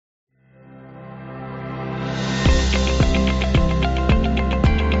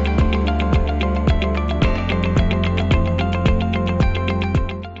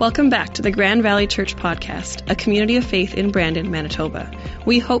Welcome back to the Grand Valley Church Podcast, a community of faith in Brandon, Manitoba.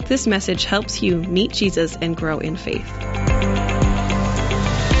 We hope this message helps you meet Jesus and grow in faith.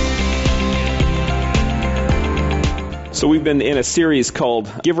 So we've been in a series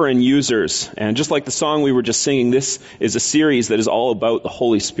called Giver and Users, and just like the song we were just singing, this is a series that is all about the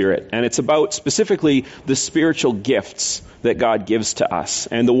Holy Spirit, and it's about specifically the spiritual gifts that God gives to us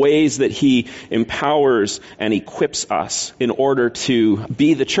and the ways that He empowers and equips us in order to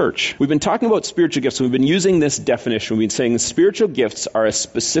be the church. We've been talking about spiritual gifts, and we've been using this definition. We've been saying spiritual gifts are a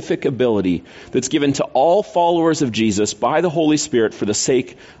specific ability that's given to all followers of Jesus by the Holy Spirit for the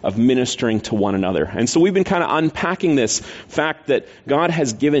sake of ministering to one another. And so we've been kind of unpacking this fact that God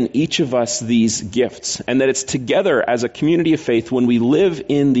has given each of us these gifts, and that it's together as a community of faith when we live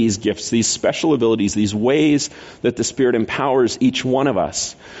in these gifts, these special abilities, these ways that the Spirit empowers each one of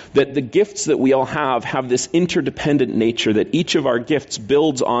us, that the gifts that we all have this interdependent nature, that each of our gifts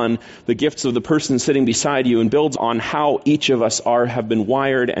builds on the gifts of the person sitting beside you and builds on how each of us have been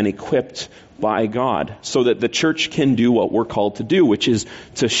wired and equipped by God, so that the church can do what we're called to do, which is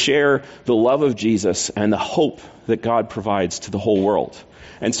to share the love of Jesus and the hope that God provides to the whole world.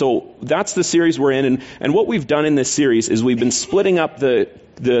 And so that's the series we're in. And what we've done in this series is we've been splitting up the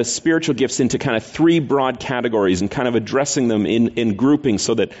spiritual gifts into kind of three broad categories and kind of addressing them in groupings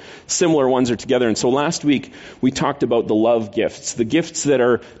so that similar ones are together. And so last week we talked about the love gifts, the gifts that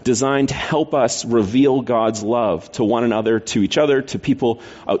are designed to help us reveal God's love to one another, to each other, to people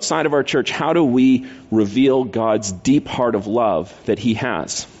outside of our church. How do we reveal God's deep heart of love that He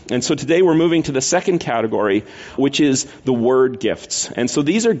has? And so today we're moving to the second category, which is the word gifts. And so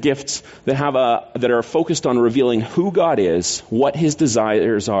these are gifts that are focused on revealing who God is, what His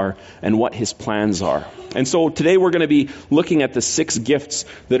desires are, and what His plans are. And so today we're going to be looking at the 6 gifts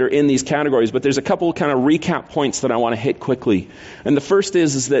that are in these categories, but there's a couple kind of recap points that I want to hit quickly. And the first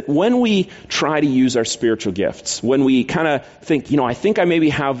is that when we try to use our spiritual gifts, when we kind of think, I think I maybe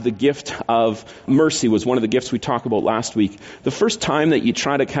have the gift of mercy was one of the gifts we talked about last week. The first time that you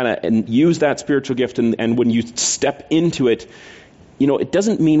try to kind of use that spiritual gift and when you step into it, it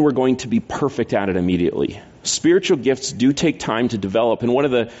doesn't mean we're going to be perfect at it immediately. Spiritual gifts do take time to develop, and one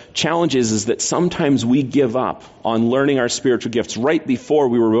of the challenges is that sometimes we give up on learning our spiritual gifts right before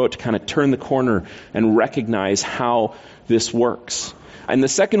we were about to kind of turn the corner and recognize how this works. And the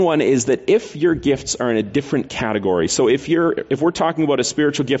second one is that if your gifts are in a different category, so if we're talking about a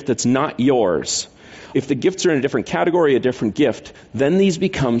spiritual gift that's not yours, if the gifts are in a different category, a different gift, then these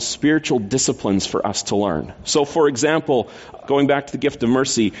become spiritual disciplines for us to learn. So for example, going back to the gift of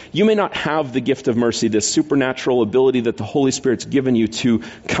mercy, you may not have the gift of mercy, this supernatural ability that the Holy Spirit's given you to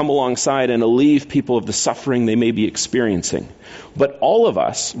come alongside and alleviate people of the suffering they may be experiencing. But all of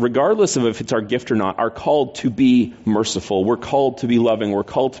us, regardless of if it's our gift or not, are called to be merciful. We're called to be loving. We're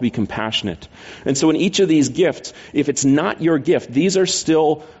called to be compassionate. And so in each of these gifts, if it's not your gift, these are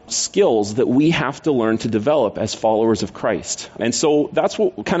still skills that we have to learn to develop as followers of Christ. And so that's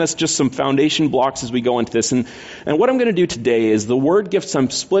what kind of just some foundation blocks as we go into this. And what I'm going to do today is the word gifts, I'm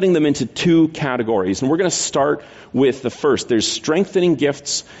splitting them into 2 categories. And we're going to start with the first. There's strengthening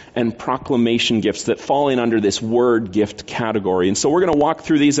gifts and proclamation gifts that fall in under this word gift category. And so we're going to walk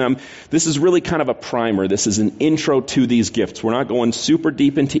through these. This is really kind of a primer. This is an intro to these gifts. We're not going super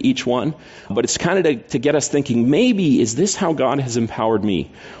deep into each one, but it's kind of to get us thinking, maybe is this how God has empowered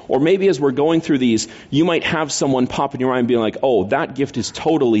me? Or maybe as we're going through these, you might have someone pop in your mind being like, oh, that gift is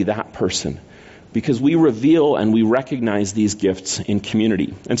totally that person. Because we reveal and we recognize these gifts in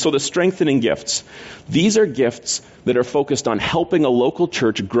community. And so the strengthening gifts, these are gifts that are focused on helping a local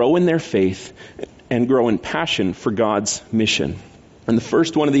church grow in their faith and grow in passion for God's mission. And the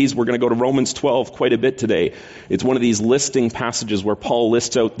first one of these, we're going to go to Romans 12 quite a bit today. It's one of these listing passages where Paul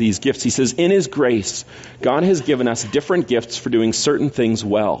lists out these gifts. He says, in His grace, God has given us different gifts for doing certain things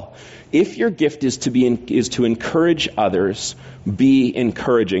well. If your gift is to encourage others, be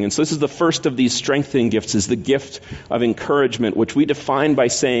encouraging. And so this is the first of these strengthening gifts, is the gift of encouragement, which we define by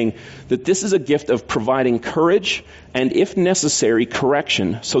saying that this is a gift of providing courage and, if necessary,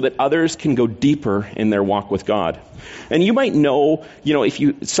 correction so that others can go deeper in their walk with God. And you might know,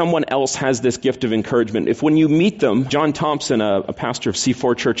 if someone else has this gift of encouragement, if when you meet them, John Thompson, a pastor of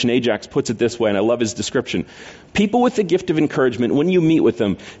C4 Church in Ajax, puts it this way, and I love his description. People with the gift of encouragement, when you meet with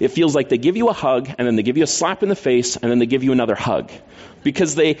them, it feels like they give you a hug, and then they give you a slap in the face, and then they give you another hug.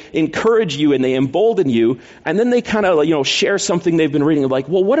 Because they encourage you and they embolden you, and then they kind of, share something they've been reading, like,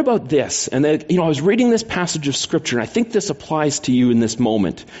 well, what about this? And then, I was reading this passage of Scripture, and I think this applies to you in this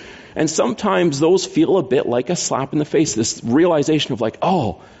moment. And sometimes those feel a bit like a slap in the face, this realization of like,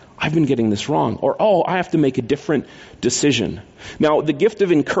 oh, I've been getting this wrong. Or, oh, I have to make a different decision. Now, the gift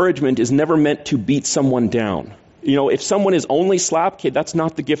of encouragement is never meant to beat someone down. If someone is only slap, okay, that's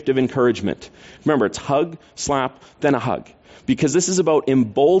not the gift of encouragement. Remember, it's hug, slap, then a hug. Because this is about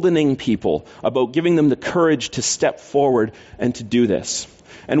emboldening people, about giving them the courage to step forward and to do this.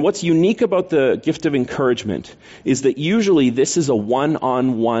 And what's unique about the gift of encouragement is that usually this is a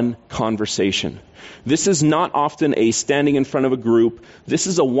one-on-one conversation. This is not often a standing in front of a group. This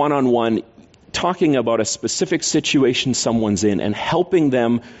is a one-on-one talking about a specific situation someone's in and helping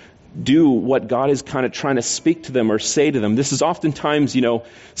them do what God is kind of trying to speak to them or say to them. This is oftentimes,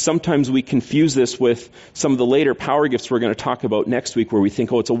 sometimes we confuse this with some of the later power gifts we're going to talk about next week where we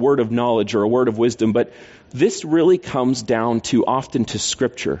think, oh, it's a word of knowledge or a word of wisdom. But this really comes down to often to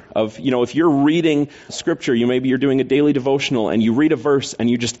Scripture. If you're reading Scripture, maybe you're doing a daily devotional and you read a verse and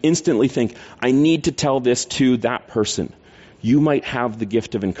you just instantly think, I need to tell this to that person. You might have the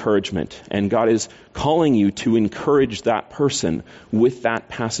gift of encouragement, and God is calling you to encourage that person with that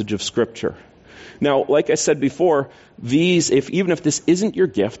passage of Scripture. Now, like I said before, even if this isn't your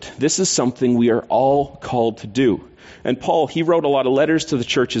gift, this is something we are all called to do. And Paul, he wrote a lot of letters to the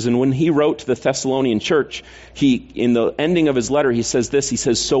churches, and when he wrote to the Thessalonian church, in the ending of his letter, he says this, he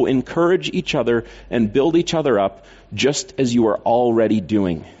says, so encourage each other and build each other up, just as you are already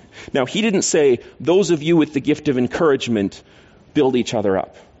doing. Now, he didn't say, those of you with the gift of encouragement, build each other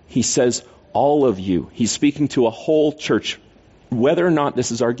up. He says, all of you. He's speaking to a whole church. Whether or not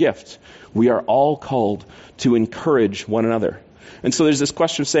this is our gift, we are all called to encourage one another. And so there's this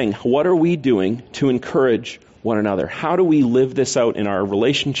question saying, what are we doing to encourage one another? How do we live this out in our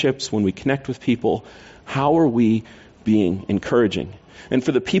relationships when we connect with people? How are we being encouraging? And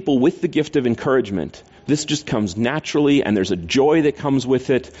for the people with the gift of encouragement, this just comes naturally, and there's a joy that comes with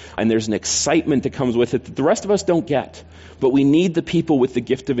it, and there's an excitement that comes with it that the rest of us don't get. But we need the people with the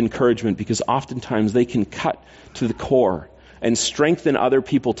gift of encouragement because oftentimes they can cut to the core and strengthen other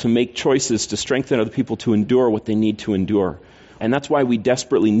people to make choices, to strengthen other people to endure what they need to endure. And that's why we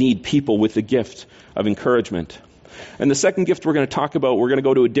desperately need people with the gift of encouragement. And the second gift we're going to talk about, we're going to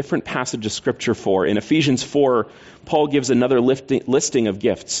go to a different passage of Scripture for. In Ephesians 4, Paul gives another listing of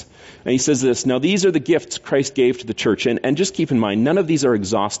gifts. And he says this, now these are the gifts Christ gave to the church. And just keep in mind, none of these are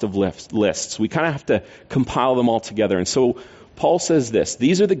exhaustive lists. We kind of have to compile them all together. And so Paul says this,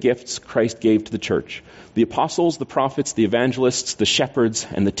 these are the gifts Christ gave to the church. The apostles, the prophets, the evangelists, the shepherds,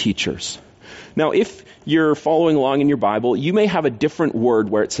 and the teachers. Now, if you're following along in your Bible, you may have a different word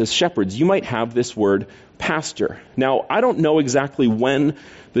where it says shepherds. You might have this word pastor. Now, I don't know exactly when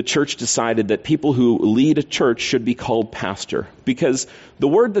the church decided that people who lead a church should be called pastor, because the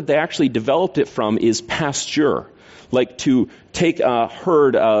word that they actually developed it from is pasture, like to take a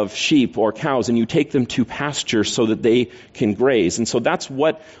herd of sheep or cows and you take them to pasture so that they can graze. And so that's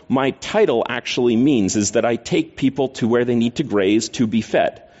what my title actually means, is that I take people to where they need to graze to be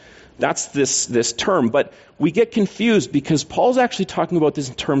fed. That's this term. But we get confused because Paul's actually talking about this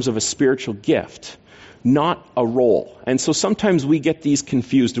in terms of a spiritual gift, not a role. And so sometimes we get these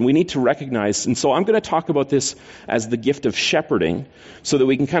confused, and we need to recognize. And so I'm going to talk about this as the gift of shepherding so that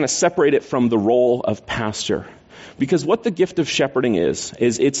we can kind of separate it from the role of pastor. Because what the gift of shepherding is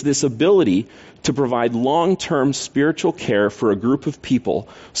it's this ability to provide long-term spiritual care for a group of people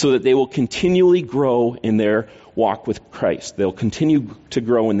so that they will continually grow in their walk with Christ. They'll continue to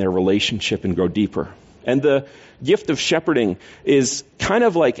grow in their relationship and grow deeper. And the gift of shepherding is kind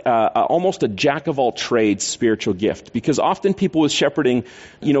of like almost a jack-of-all-trades spiritual gift, because often people with shepherding,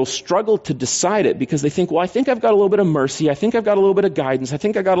 struggle to decide it because they think, well, I think I've got a little bit of mercy, I think I've got a little bit of guidance, I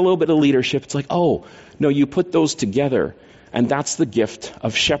think I've got a little bit of leadership. It's like, oh, no, you put those together, and that's the gift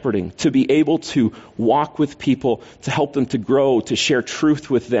of shepherding, to be able to walk with people, to help them to grow, to share truth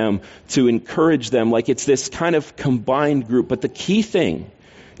with them, to encourage them. Like it's this kind of combined group. But the key thing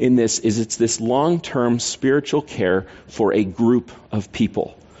in this is it's this long-term spiritual care for a group of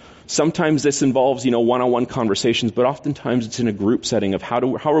people. Sometimes this involves, one-on-one conversations, but oftentimes it's in a group setting of how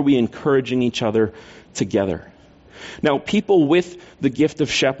are we encouraging each other together. Now, people with the gift of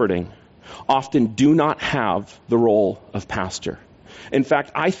shepherding often do not have the role of pastor. In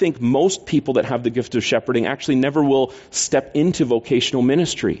fact, I think most people that have the gift of shepherding actually never will step into vocational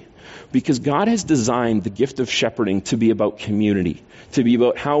ministry, because God has designed the gift of shepherding to be about community, to be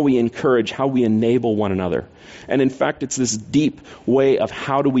about how we encourage, how we enable one another. And in fact, it's this deep way of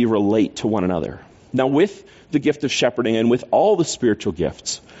how do we relate to one another. Now, with the gift of shepherding and with all the spiritual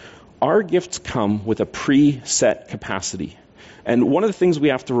gifts, our gifts come with a preset capacity. And one of the things we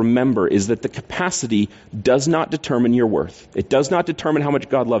have to remember is that the capacity does not determine your worth. It does not determine how much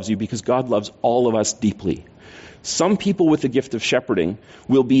God loves you, because God loves all of us deeply. Some people with the gift of shepherding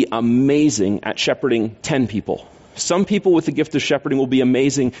will be amazing at shepherding 10 people. Some people with the gift of shepherding will be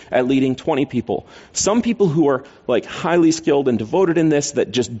amazing at leading 20 people. Some people who are like highly skilled and devoted in this,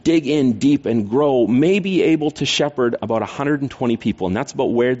 that just dig in deep and grow, may be able to shepherd about 120 people. And that's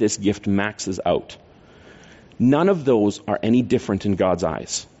about where this gift maxes out. None of those are any different in God's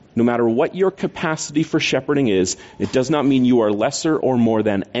eyes. No matter what your capacity for shepherding is, it does not mean you are lesser or more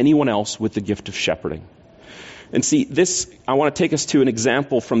than anyone else with the gift of shepherding. And see, I want to take us to an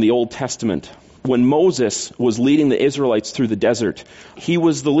example from the Old Testament. When Moses was leading the Israelites through the desert, he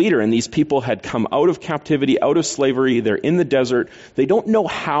was the leader, and these people had come out of captivity, out of slavery. They're in the desert. They don't know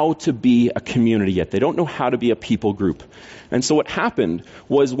how to be a community yet. They don't know how to be a people group. And so what happened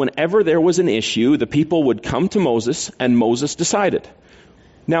was, whenever there was an issue, the people would come to Moses, and Moses decided.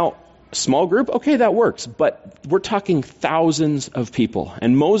 Now, small group, okay, that works, but we're talking thousands of people.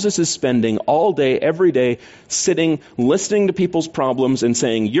 And Moses is spending all day, every day, sitting, listening to people's problems and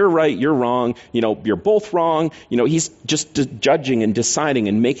saying, you're right, you're wrong, you're both wrong. He's just judging and deciding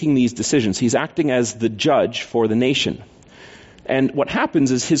and making these decisions. He's acting as the judge for the nation. And what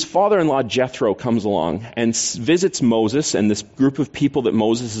happens is his father-in-law Jethro comes along and visits Moses and this group of people that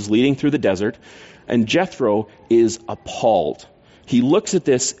Moses is leading through the desert. And Jethro is appalled. He looks at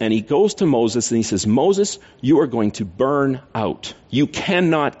this and he goes to Moses and he says, Moses, you are going to burn out. You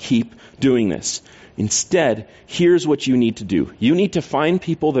cannot keep doing this. Instead, here's what you need to do. You need to find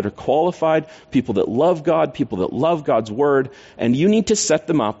people that are qualified, people that love God, people that love God's word, and you need to set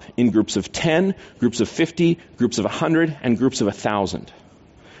them up in groups of 10, groups of 50, groups of 100, and groups of 1,000.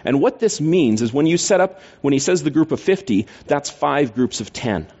 And what this means is when he says the group of 50, that's 5 groups of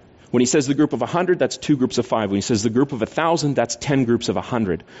 10. When he says the group of 100, that's 2 groups of 5. When he says the group of 1,000, that's 10 groups of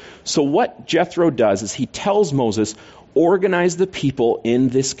 100. So what Jethro does is he tells Moses, organize the people in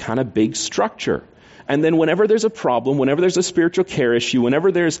this kind of big structure. And then whenever there's a problem, whenever there's a spiritual care issue,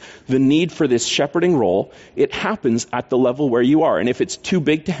 whenever there's the need for this shepherding role, it happens at the level where you are. And if it's too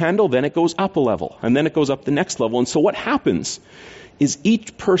big to handle, then it goes up a level. And then it goes up the next level. And so what happens is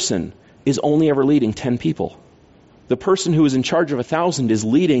each person is only ever leading 10 people. The person who is in charge of 1,000 is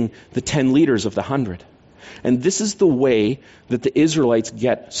leading the 10 leaders of the 100. And this is the way that the Israelites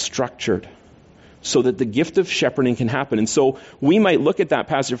get structured so that the gift of shepherding can happen. And so we might look at that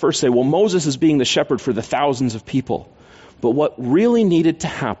passage first and say, well, Moses is being the shepherd for the thousands of people. But what really needed to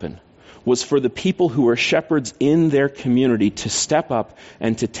happen was for the people who are shepherds in their community to step up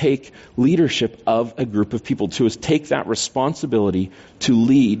and to take leadership of a group of people, to take that responsibility to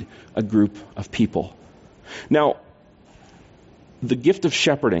lead a group of people. Now, the gift of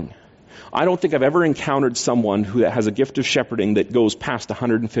shepherding, I don't think I've ever encountered someone who has a gift of shepherding that goes past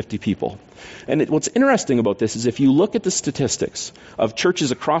 150 people. And what's interesting about this is if you look at the statistics of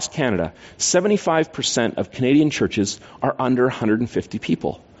churches across Canada, 75% of Canadian churches are under 150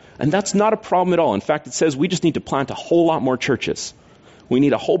 people. And that's not a problem at all. In fact, it says we just need to plant a whole lot more churches. We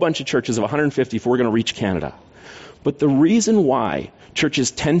need a whole bunch of churches of 150 if we're going to reach Canada. But the reason why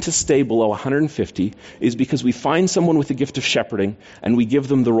churches tend to stay below 150 is because we find someone with the gift of shepherding and we give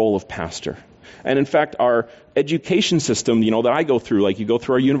them the role of pastor. And in fact, our education system, that I go through, like you go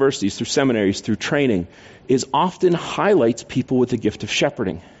through our universities, through seminaries, through training, is often highlights people with the gift of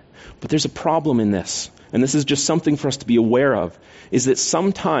shepherding. But there's a problem in this, and this is just something for us to be aware of, is that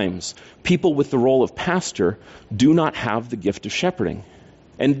sometimes people with the role of pastor do not have the gift of shepherding.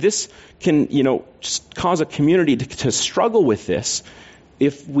 And this can, just cause a community to struggle with this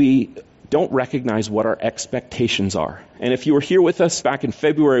if we don't recognize what our expectations are. And if you were here with us back in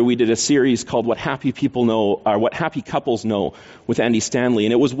February, we did a series called What Happy Couples Know with Andy Stanley.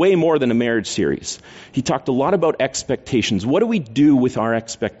 And it was way more than a marriage series. He talked a lot about expectations. What do we do with our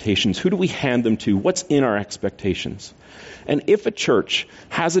expectations? Who do we hand them to? What's in our expectations? And if a church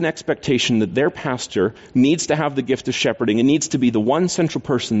has an expectation that their pastor needs to have the gift of shepherding and needs to be the one central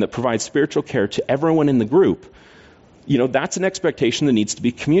person that provides spiritual care to everyone in the group, that's an expectation that needs to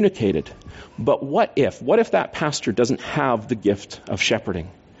be communicated. But what if that pastor doesn't have the gift of shepherding?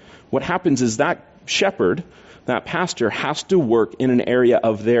 What happens is that shepherd, that pastor, has to work in an area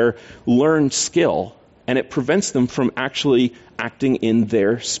of their learned skill, and it prevents them from actually acting in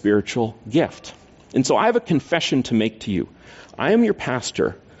their spiritual gift. And so I have a confession to make to you. I am your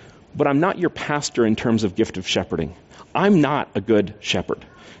pastor, but I'm not your pastor in terms of gift of shepherding. I'm not a good shepherd.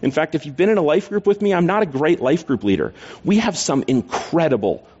 In fact, if you've been in a life group with me, I'm not a great life group leader. We have some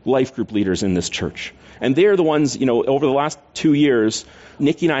incredible life group leaders in this church. And they're the ones, over the last 2 years,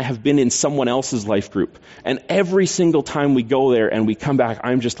 Nikki and I have been in someone else's life group. And every single time we go there and we come back,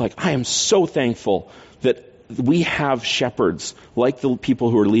 I'm just like, I am so thankful that we have shepherds like the people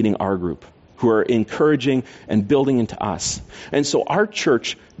who are leading our group, who are encouraging and building into us. And so our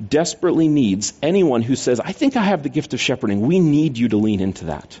church desperately needs anyone who says, I think I have the gift of shepherding. We need you to lean into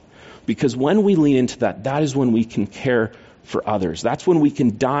that. Because when we lean into that, that is when we can care for others. That's when we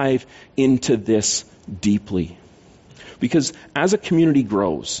can dive into this deeply. Because as a community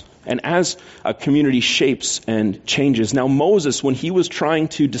grows, and as a community shapes and changes, now Moses, when he was trying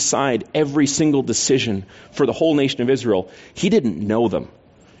to decide every single decision for the whole nation of Israel, he didn't know them.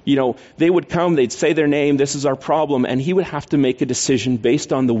 They would come, they'd say their name, this is our problem, and he would have to make a decision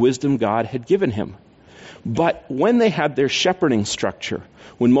based on the wisdom God had given him. But when they had their shepherding structure,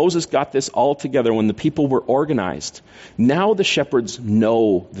 when Moses got this all together, when the people were organized, now the shepherds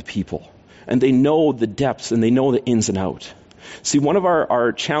know the people, and they know the depths, and they know the ins and outs. See, one of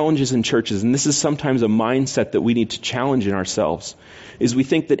our challenges in churches, and this is sometimes a mindset that we need to challenge in ourselves, is we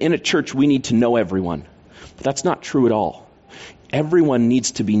think that in a church we need to know everyone. But that's not true at all. Everyone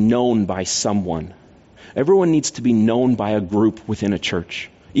needs to be known by someone. Everyone needs to be known by a group within a church.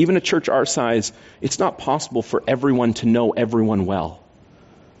 Even a church our size, it's not possible for everyone to know everyone well.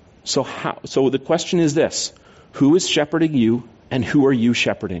 So the question is this: who is shepherding you, and who are you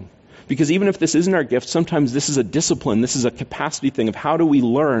shepherding? Because even if this isn't our gift, sometimes this is a discipline, this is a capacity thing of how do we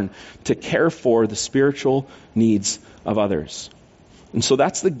learn to care for the spiritual needs of others. And so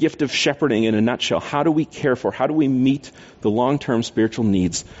that's the gift of shepherding in a nutshell. How do we care for, how do we meet the long-term spiritual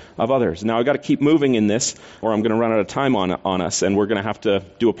needs of others? Now I've got to keep moving in this, or I'm going to run out of time on us, and we're going to have to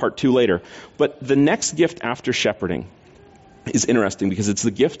do a part 2 later. But the next gift after shepherding is interesting because it's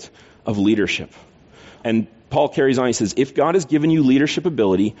the gift of leadership. And Paul carries on, he says, if God has given you leadership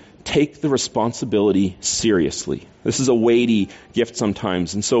ability, take the responsibility seriously. This is a weighty gift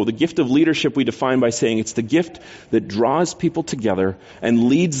sometimes. And so the gift of leadership we define by saying it's the gift that draws people together and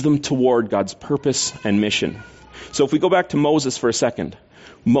leads them toward God's purpose and mission. So if we go back to Moses for a second,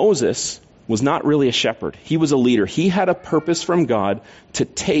 Moses was not really a shepherd. He was a leader. He had a purpose from God to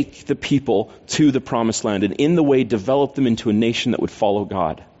take the people to the promised land and in the way develop them into a nation that would follow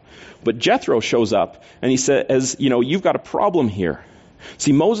God. But Jethro shows up and he says, you've got a problem here.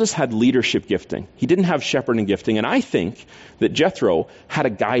 See, Moses had leadership gifting. He didn't have shepherding gifting. And I think that Jethro had a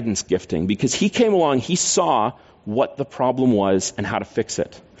guidance gifting because he came along, he saw what the problem was and how to fix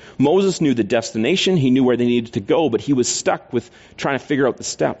it. Moses knew the destination, he knew where they needed to go, but he was stuck with trying to figure out the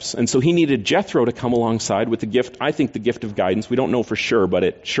steps. And so he needed Jethro to come alongside with the gift, I think the gift of guidance. We don't know for sure, but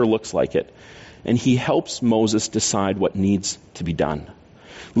it sure looks like it. And he helps Moses decide what needs to be done.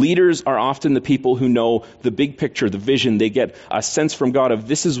 Leaders are often the people who know the big picture, the vision. They get a sense from God of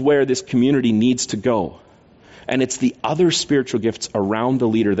this is where this community needs to go. And it's the other spiritual gifts around the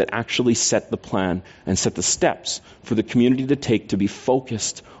leader that actually set the plan and set the steps for the community to take to be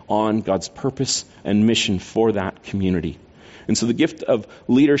focused on God's purpose and mission for that community. And so the gift of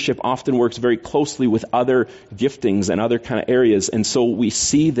leadership often works very closely with other giftings and other kind of areas. And so we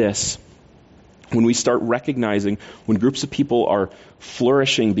see this when we start recognizing when groups of people are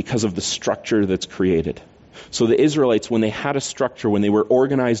flourishing because of the structure that's created. So the Israelites, when they had a structure, when they were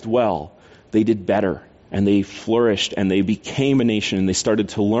organized well, they did better and they flourished and they became a nation and they started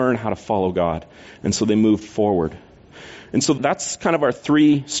to learn how to follow God. And so they moved forward. And so that's kind of our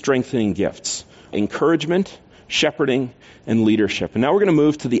 3 strengthening gifts: encouragement, shepherding, and leadership. And now we're going to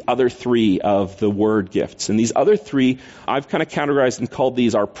move to the other 3 of the word gifts. And these other 3, I've kind of categorized and called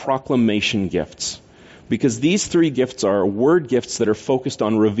these our proclamation gifts. Because these 3 gifts are word gifts that are focused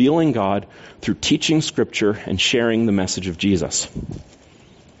on revealing God through teaching Scripture and sharing the message of Jesus.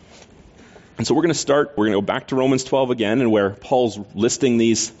 And so we're going to go back to Romans 12 again, and where Paul's listing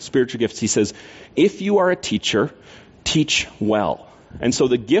these spiritual gifts, he says, if you are a teacher, teach well. And so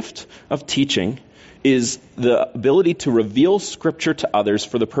the gift of teaching is the ability to reveal Scripture to others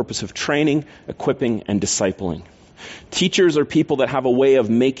for the purpose of training, equipping, and discipling. Teachers are people that have a way of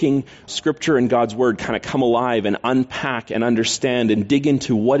making Scripture and God's Word kind of come alive and unpack and understand and dig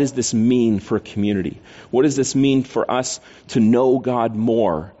into what does this mean for a community? What does this mean for us to know God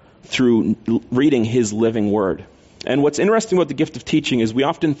more through reading His living Word? And what's interesting about the gift of teaching is we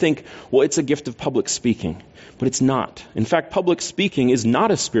often think, well, it's a gift of public speaking. But it's not. In fact, public speaking is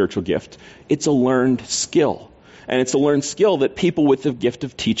not a spiritual gift. It's a learned skill. And it's a learned skill that people with the gift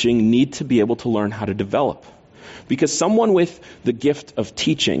of teaching need to be able to learn how to develop. Because someone with the gift of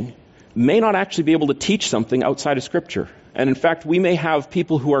teaching may not actually be able to teach something outside of Scripture. And in fact, we may have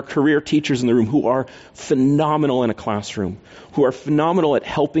people who are career teachers in the room who are phenomenal in a classroom, who are phenomenal at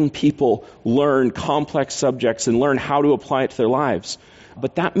helping people learn complex subjects and learn how to apply it to their lives.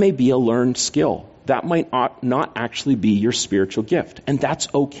 But that may be a learned skill. That might not actually be your spiritual gift. And that's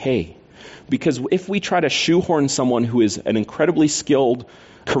okay. Because if we try to shoehorn someone who is an incredibly skilled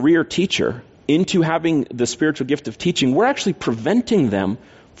career teacher into having the spiritual gift of teaching, we're actually preventing them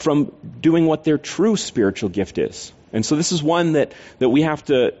from doing what their true spiritual gift is. And so this is one that we have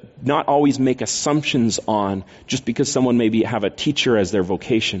to not always make assumptions on just because someone maybe have a teacher as their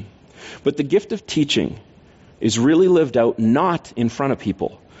vocation. But the gift of teaching is really lived out not in front of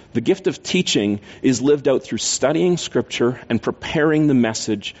people. The gift of teaching is lived out through studying Scripture and preparing the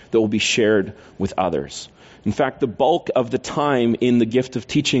message that will be shared with others. In fact, the bulk of the time in the gift of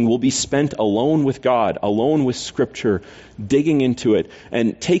teaching will be spent alone with God, alone with Scripture, digging into it,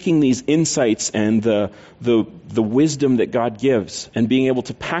 and taking these insights and the wisdom that God gives and being able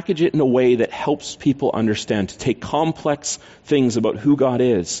to package it in a way that helps people understand, to take complex things about who God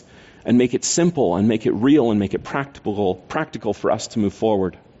is and make it simple and make it real and make it practical for us to move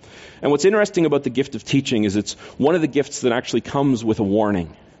forward. And what's interesting about the gift of teaching is it's one of the gifts that actually comes with a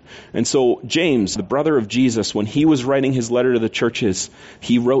warning. And so James, the brother of Jesus, when he was writing his letter to the churches,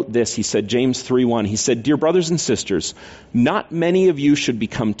 he wrote this. He said, James 3:1, he said, "Dear brothers and sisters, not many of you should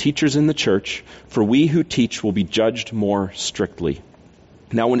become teachers in the church, for we who teach will be judged more strictly."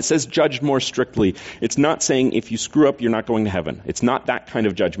 Now, when it says judged more strictly, it's not saying if you screw up, you're not going to heaven. It's not that kind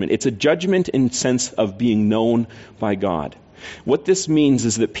of judgment. It's a judgment in the sense of being known by God. What this means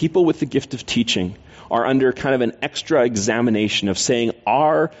is that people with the gift of teaching are under kind of an extra examination of saying,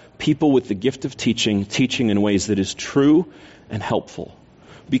 are people with the gift of teaching in ways that is true and helpful?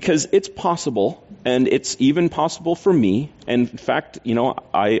 Because it's possible, and it's even possible for me. And in fact,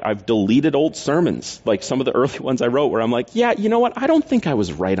 I've deleted old sermons, like some of the early ones I wrote, where I'm like, yeah, you know what? I don't think I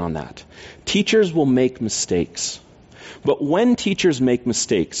was right on that. Teachers will make mistakes. But when teachers make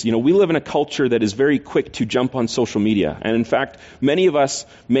mistakes, we live in a culture that is very quick to jump on social media. And in fact, many of us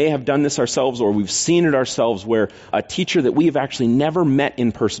may have done this ourselves, or we've seen it ourselves, where a teacher that we have actually never met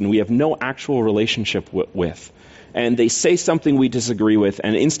in person, we have no actual relationship with, and they say something we disagree with,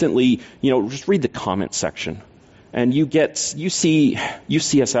 and instantly, just read the comment section. And you see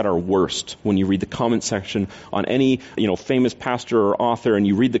us at our worst when you read the comment section on any, famous pastor or author, and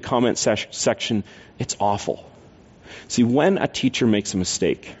you read the comment section, it's awful. See, when a teacher makes a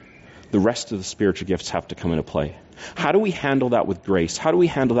mistake, the rest of the spiritual gifts have to come into play. How do we handle that with grace? How do we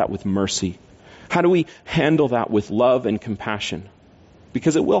handle that with mercy? How do we handle that with love and compassion?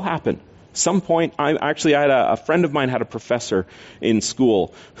 Because it will happen. Some point, I had a friend of mine had a professor in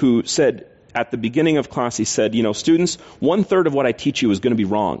school who said, at the beginning of class, he said, students, 1/3 of what I teach you is going to be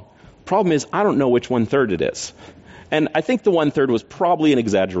wrong. Problem is, I don't know which 1/3 it is. And I think the 1/3 was probably an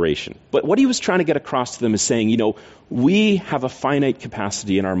exaggeration. But what he was trying to get across to them is saying, we have a finite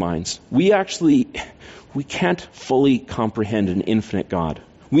capacity in our minds. We can't fully comprehend an infinite God.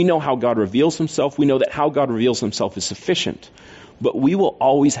 We know how God reveals himself. We know that how God reveals himself is sufficient. But we will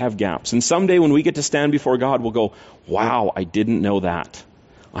always have gaps. And someday when we get to stand before God, we'll go, wow, I didn't know that.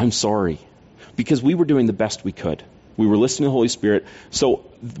 I'm sorry. Because we were doing the best we could. We were listening to the Holy Spirit. So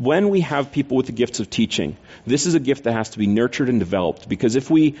when we have people with the gifts of teaching, this is a gift that has to be nurtured and developed. Because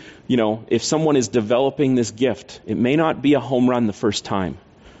if someone is developing this gift, it may not be a home run the first time.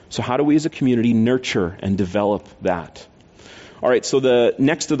 So how do we as a community nurture and develop that? All right, so the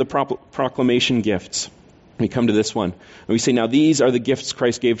next of the proclamation gifts, we come to this one. And we say, now these are the gifts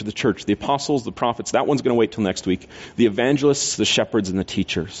Christ gave to the church. The apostles, the prophets, that one's going to wait till next week. The evangelists, the shepherds, and the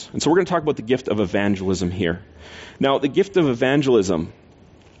teachers. And so we're going to talk about the gift of evangelism here. Now, the gift of evangelism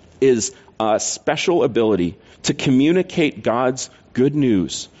is a special ability to communicate God's good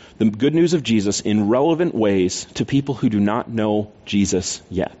news, the good news of Jesus, in relevant ways to people who do not know Jesus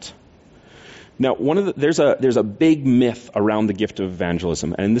yet. Now, there's a big myth around the gift of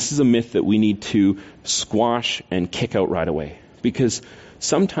evangelism, and this is a myth that we need to squash and kick out right away. Because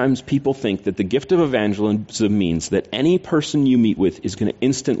sometimes people think that the gift of evangelism means that any person you meet with is going to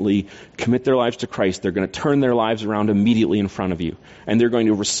instantly commit their lives to Christ. They're going to turn their lives around immediately in front of you, and they're going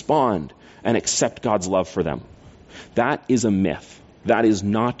to respond and accept God's love for them. That is a myth. That is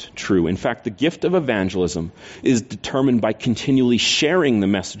not true. In fact, the gift of evangelism is determined by continually sharing the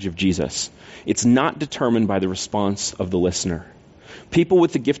message of Jesus. It's not determined by the response of the listener. People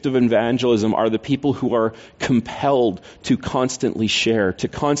with the gift of evangelism are the people who are compelled to constantly share, to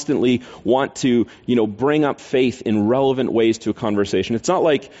constantly want to, bring up faith in relevant ways to a conversation. It's not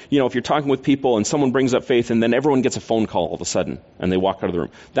like, if you're talking with people and someone brings up faith and then everyone gets a phone call all of a sudden and they walk out of the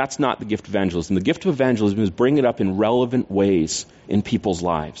room. That's not the gift of evangelism. The gift of evangelism is bring it up in relevant ways in people's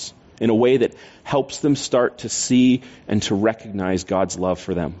lives, in a way that helps them start to see and to recognize God's love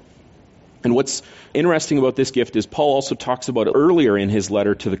for them. And what's interesting about this gift is Paul also talks about it earlier in his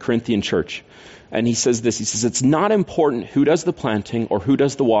letter to the Corinthian church. And he says this, he says, it's not important who does the planting or who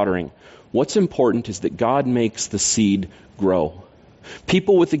does the watering. What's important is that God makes the seed grow.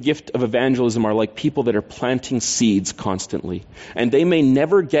 People with the gift of evangelism are like people that are planting seeds constantly. And they may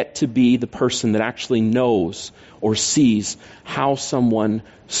never get to be the person that actually knows or sees how someone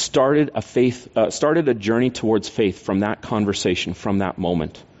started a journey towards faith from that conversation, from that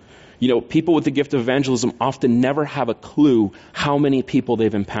moment. People with the gift of evangelism often never have a clue how many people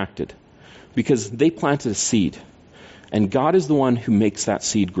they've impacted because they planted a seed. And God is the one who makes that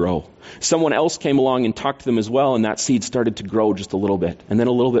seed grow. Someone else came along and talked to them as well, and that seed started to grow just a little bit, and then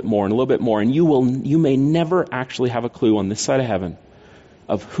a little bit more, and a little bit more. And you may never actually have a clue on this side of heaven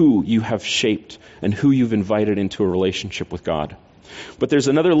of who you have shaped and who you've invited into a relationship with God. But there's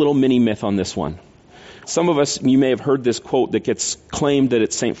another little mini myth on this one. Some of us, you may have heard this quote that gets claimed that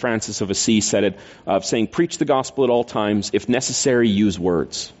it's St. Francis of Assisi said it, of saying, preach the gospel at all times, if necessary, use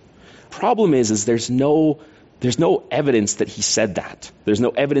words. Problem is there's no evidence that he said that. There's no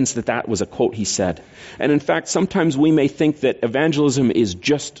evidence that was a quote he said. And in fact, sometimes we may think that evangelism is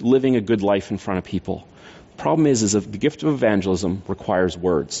just living a good life in front of people. Problem is that the gift of evangelism requires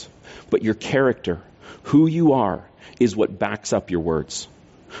words. But your character, who you are, is what backs up your words.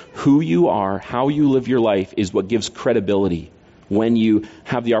 Who you are, how you live your life is what gives credibility when you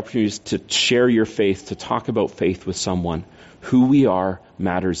have the opportunity to share your faith, to talk about faith with someone. Who we are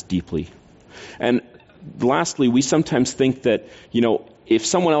matters deeply. And lastly, we sometimes think that, if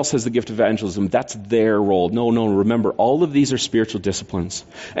someone else has the gift of evangelism, that's their role. No, remember, all of these are spiritual disciplines.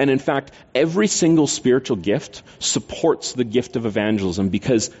 And in fact, every single spiritual gift supports the gift of evangelism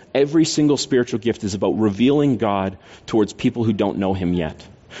because every single spiritual gift is about revealing God towards people who don't know Him yet.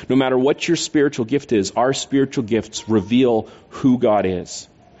 No matter what your spiritual gift is, our spiritual gifts reveal who God is.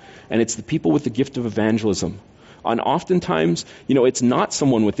 And it's the people with the gift of evangelism. And oftentimes, it's not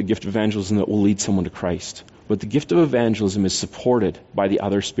someone with the gift of evangelism that will lead someone to Christ. But the gift of evangelism is supported by the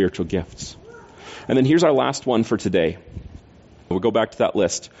other spiritual gifts. And then here's our last one for today. We'll go back to that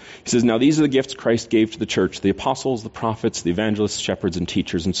list. He says, now these are the gifts Christ gave to the church, the apostles, the prophets, the evangelists, shepherds, and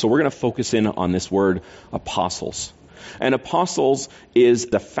teachers. And so we're going to focus in on this word, apostles. And apostles is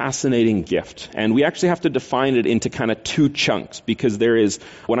the fascinating gift. And we actually have to define it into kind of two chunks because there is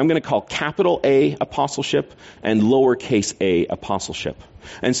what I'm going to call capital A apostleship and lowercase a apostleship.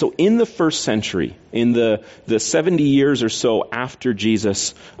 And so in the first century, in the 70 years or so after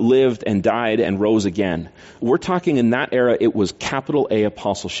Jesus lived and died and rose again, we're talking in that era, it was capital A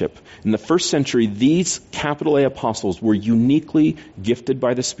apostleship. In the first century, these capital A apostles were uniquely gifted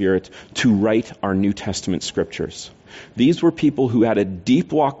by the Spirit to write our New Testament scriptures. These were people who had a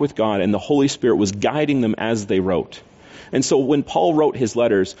deep walk with God, and the Holy Spirit was guiding them as they wrote. And so when Paul wrote his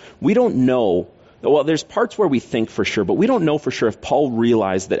letters, we don't know, well, there's parts where we think for sure, but we don't know for sure if Paul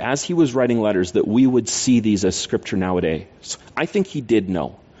realized that as he was writing letters that we would see these as scripture nowadays. I think he did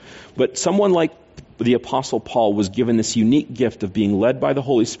know. But someone like the Apostle Paul was given this unique gift of being led by the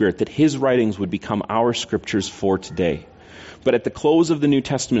Holy Spirit that his writings would become our scriptures for today. But at the close of the New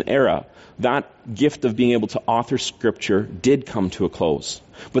Testament era, that gift of being able to author Scripture did come to a close.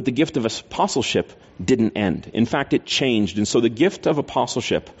 But the gift of apostleship didn't end. In fact, it changed. And so the gift of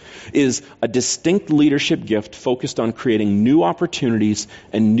apostleship is a distinct leadership gift focused on creating new opportunities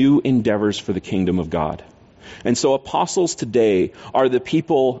and new endeavors for the kingdom of God. And so apostles today are the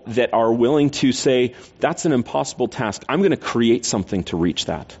people that are willing to say, that's an impossible task. I'm going to create something to reach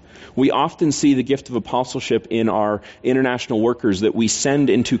that. We often see the gift of apostleship in our international workers that we send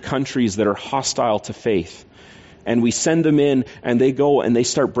into countries that are hostile to faith. And we send them in and they go and they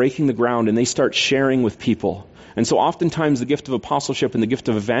start breaking the ground and they start sharing with people. And so oftentimes the gift of apostleship and the gift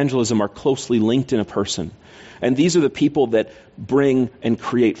of evangelism are closely linked in a person. And these are the people that bring and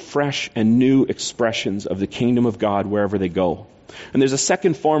create fresh and new expressions of the kingdom of God wherever they go. And there's a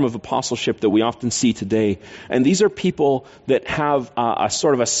second form of apostleship that we often see today. And these are people that have a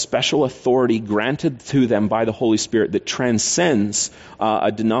sort of a special authority granted to them by the Holy Spirit that transcends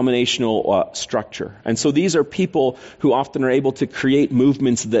a denominational structure. And so these are people who often are able to create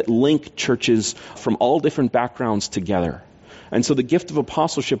movements that link churches from all different backgrounds together. And so the gift of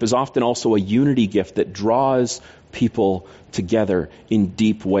apostleship is often also a unity gift that draws people together in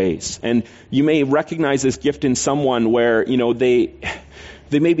deep ways. And you may recognize this gift in someone where,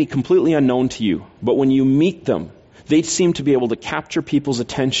 they may be completely unknown to you, but when you meet them, they seem to be able to capture people's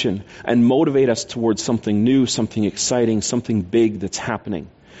attention and motivate us towards something new, something exciting, something big that's happening.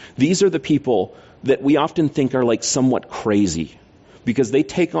 These are the people that we often think are like somewhat crazy, because they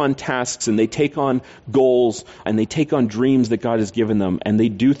take on tasks and they take on goals and they take on dreams that God has given them, and they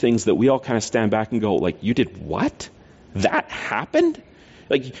do things that we all kind of stand back and go, like, you did what? That happened?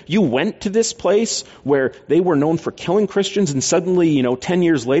 Like, you went to this place where they were known for killing Christians, and suddenly, 10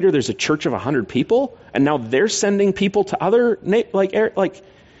 years later, there's a church of 100 people, and now they're sending people to other,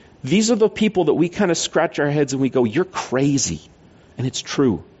 these are the people that we kind of scratch our heads and we go, you're crazy. And it's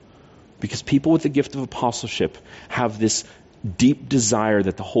true. Because people with the gift of apostleship have this deep desire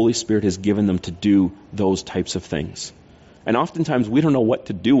that the Holy Spirit has given them to do those types of things. And oftentimes we don't know what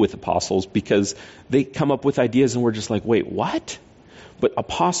to do with apostles because they come up with ideas and we're just like, wait, what? But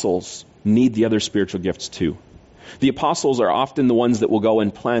apostles need the other spiritual gifts too. The apostles are often the ones that will go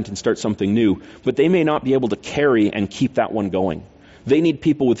and plant and start something new, but they may not be able to carry and keep that one going. They need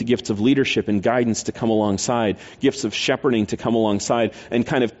people with the gifts of leadership and guidance to come alongside, gifts of shepherding to come alongside and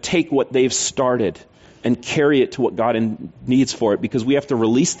kind of take what they've started and carry it to what God needs for it, because we have to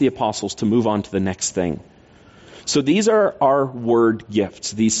release the apostles to move on to the next thing. So these are our word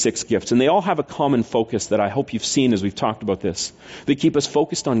gifts, these 6 gifts, and they all have a common focus that I hope you've seen as we've talked about this. They keep us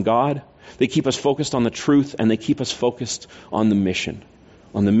focused on God, they keep us focused on the truth, and they keep us focused on the mission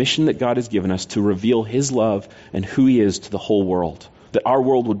that God has given us to reveal His love and who He is to the whole world, that our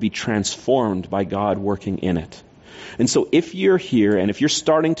world would be transformed by God working in it. And so if you're here and if you're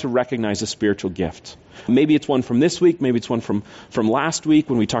starting to recognize a spiritual gift, maybe it's one from this week, maybe it's one from last week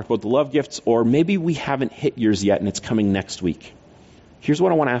when we talked about the love gifts, or maybe we haven't hit yours yet and it's coming next week. Here's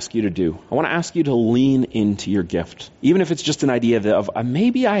what I want to ask you to do. I want to ask you to lean into your gift, even if it's just an idea of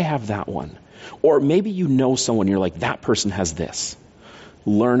maybe I have that one, or maybe you know someone, you're like, that person has this.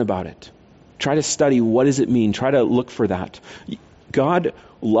 Learn about it. Try to study, what does it mean? Try to look for that. God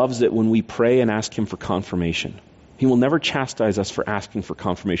loves it when we pray and ask Him for confirmation. He will never chastise us for asking for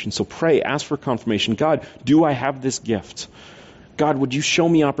confirmation. So pray, ask for confirmation. God, do I have this gift? God, would you show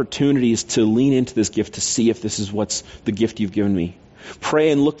me opportunities to lean into this gift to see if this is what's the gift you've given me?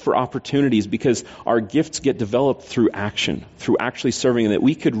 Pray and look for opportunities, because our gifts get developed through action, through actually serving. And that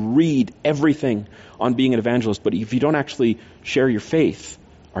we could read everything on being an evangelist, but if you don't actually share your faith,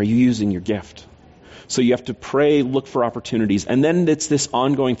 are you using your gift? So you have to pray, look for opportunities. And then it's this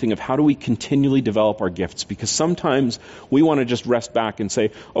ongoing thing of how do we continually develop our gifts? Because sometimes we want to just rest back and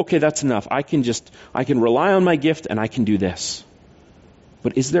say, okay, that's enough. I can rely on my gift and I can do this.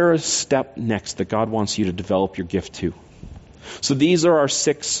 But is there a step next that God wants you to develop your gift to? So these are our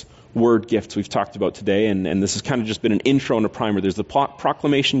 6 word gifts we've talked about today. And this has kind of just been an intro and a primer. There's the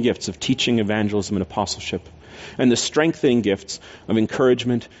proclamation gifts of teaching, evangelism, and apostleship. And the strengthening gifts of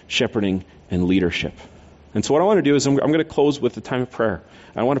encouragement, shepherding, and leadership. And so what I want to do is I'm going to close with a time of prayer.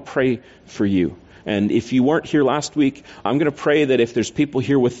 I want to pray for you. And if you weren't here last week, I'm going to pray that if there's people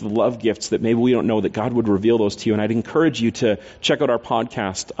here with the love gifts that maybe we don't know, that God would reveal those to you. And I'd encourage you to check out our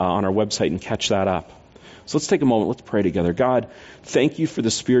podcast on our website and catch that up. So let's take a moment. Let's pray together. God, thank you for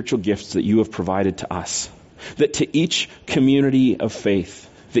the spiritual gifts that you have provided to us. That to each community of faith,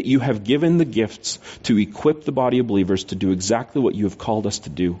 that you have given the gifts to equip the body of believers to do exactly what you have called us to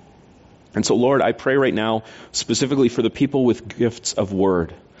do. And so, Lord, I pray right now specifically for the people with gifts of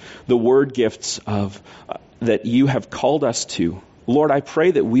word, the word gifts of that you have called us to. Lord, I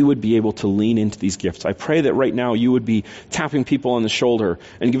pray that we would be able to lean into these gifts. I pray that right now you would be tapping people on the shoulder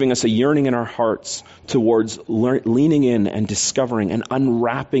and giving us a yearning in our hearts towards leaning in and discovering and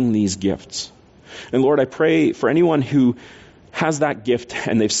unwrapping these gifts. And Lord, I pray for anyone who has that gift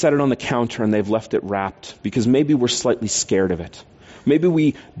and they've set it on the counter and they've left it wrapped because maybe we're slightly scared of it. Maybe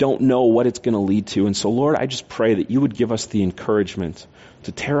we don't know what it's going to lead to. And so, Lord, I just pray that you would give us the encouragement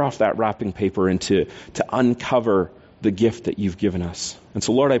to tear off that wrapping paper and to uncover the gift that you've given us. And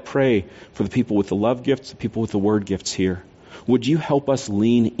so, Lord, I pray for the people with the love gifts, the people with the word gifts here. Would you help us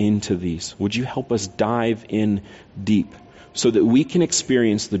lean into these? Would you help us dive in deep so that we can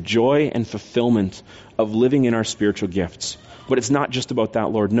experience the joy and fulfillment of living in our spiritual gifts? But it's not just about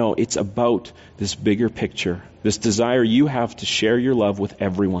that, Lord. No, it's about this bigger picture, this desire you have to share your love with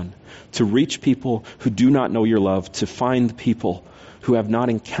everyone, to reach people who do not know your love, to find people who have not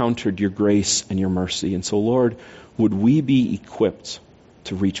encountered your grace and your mercy. And so, Lord, would we be equipped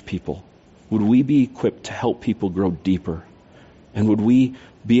to reach people? Would we be equipped to help people grow deeper? And would we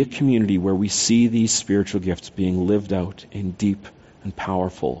be a community where we see these spiritual gifts being lived out in deep and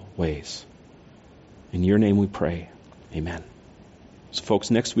powerful ways. In your name we pray. Amen. So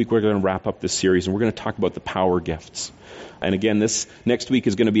folks, next week we're going to wrap up this series and we're going to talk about the power gifts. And again, this next week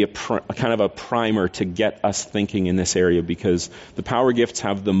is going to be a kind of a primer to get us thinking in this area, because the power gifts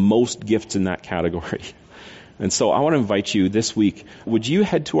have the most gifts in that category. And so I want to invite you this week, would you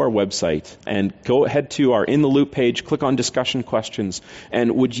head to our website and head to our In the Loop page, click on discussion questions,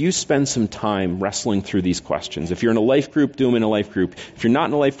 and would you spend some time wrestling through these questions? If you're in a life group, do them in a life group. If you're not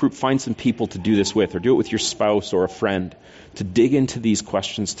in a life group, find some people to do this with, or do it with your spouse or a friend, to dig into these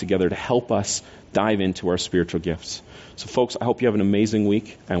questions together to help us dive into our spiritual gifts. So folks, I hope you have an amazing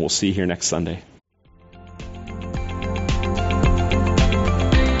week, and we'll see you here next Sunday.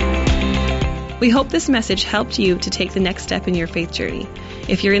 We hope this message helped you to take the next step in your faith journey.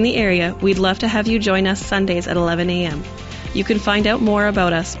 If you're in the area, we'd love to have you join us Sundays at 11 a.m. You can find out more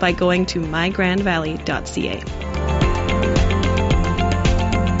about us by going to mygrandvalley.ca.